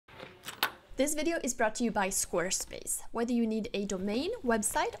This video is brought to you by Squarespace. Whether you need a domain,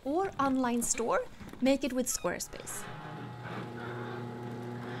 website, or online store, make it with Squarespace.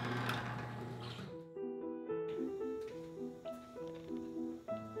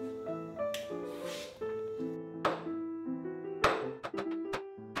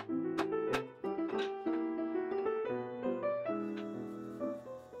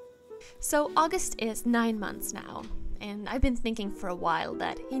 So August is 9 months now, and I've been thinking for a while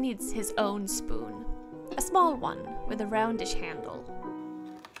that he needs his own spoon. A small one with a roundish handle.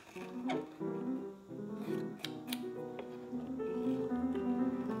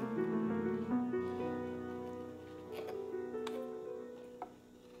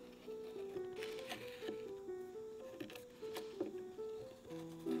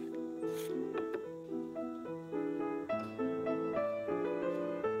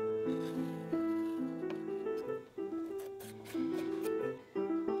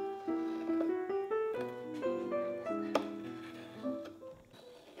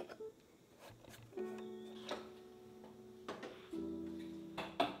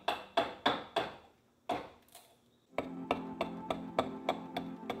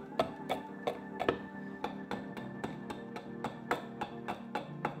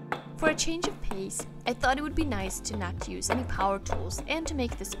 For a change of pace, I thought it would be nice to not use any power tools and to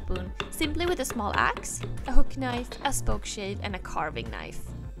make the spoon simply with a small axe, a hook knife, a spoke shave, and a carving knife.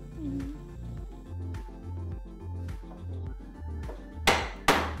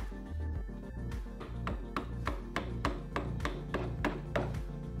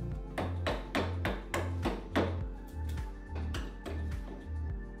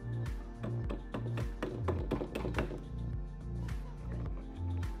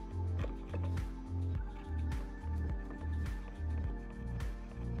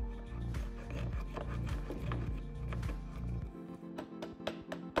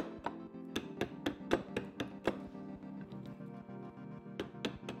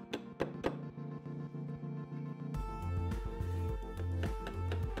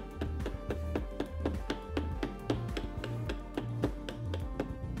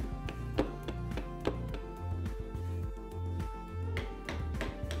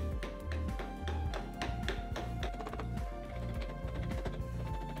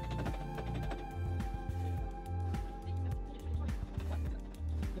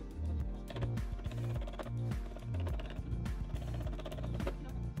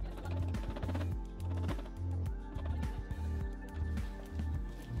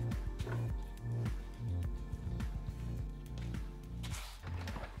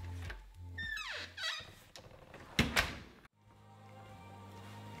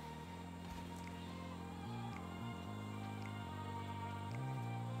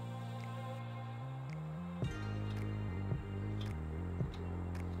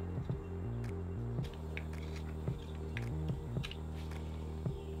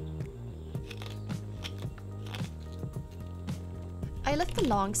 I left the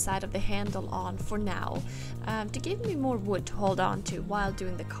long side of the handle on for now, to give me more wood to hold on to while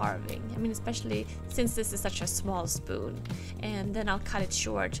doing the carving. I mean, especially since this is such a small spoon. And then I'll cut it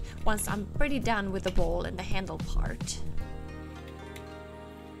short once I'm pretty done with the bowl and the handle part.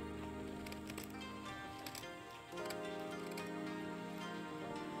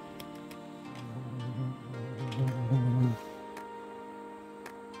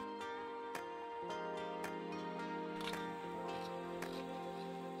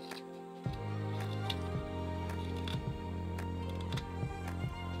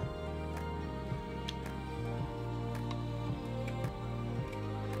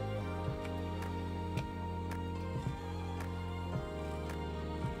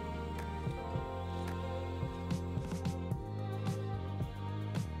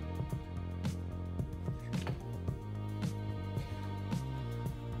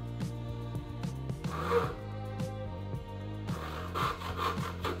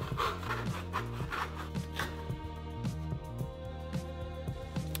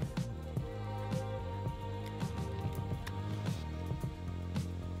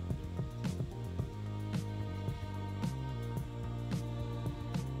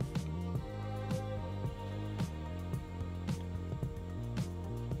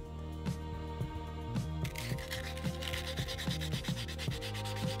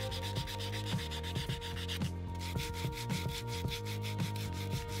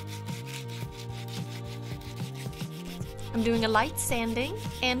 I'm doing a light sanding,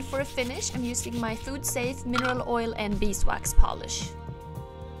 and for a finish I'm using my food safe mineral oil and beeswax polish.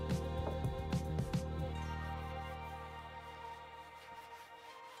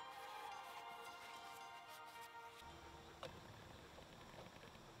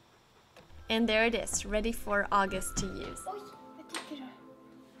 And there it is, ready for August to use. Oj, vad tycker du?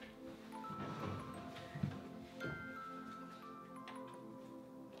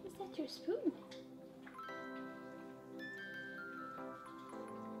 Is that your spoon?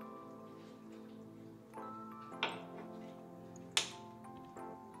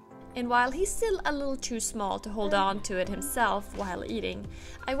 And while he's still a little too small to hold on to it himself while eating,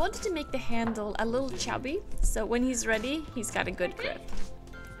 I wanted to make the handle a little chubby, so when he's ready, he's got a good grip.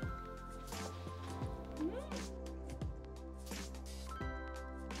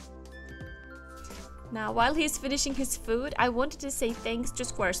 Now, while he's finishing his food, I wanted to say thanks to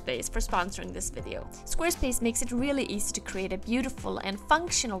Squarespace for sponsoring this video. Squarespace makes it really easy to create a beautiful and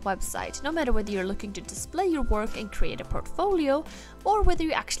functional website, no matter whether you're looking to display your work and create a portfolio, or whether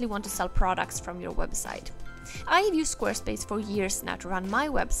you actually want to sell products from your website. I have used Squarespace for years now to run my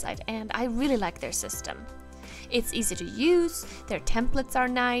website, and I really like their system. It's easy to use, their templates are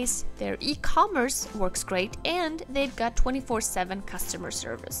nice, their e-commerce works great, and they've got 24/7 customer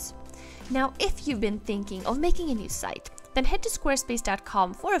service. Now, if you've been thinking of making a new site, then head to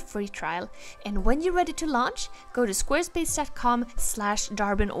squarespace.com for a free trial, and when you're ready to launch, go to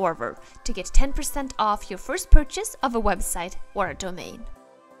squarespace.com/Darbin Orvar to get 10% off your first purchase of a website or a domain.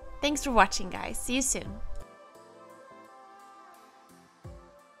 Thanks for watching, guys. See you soon.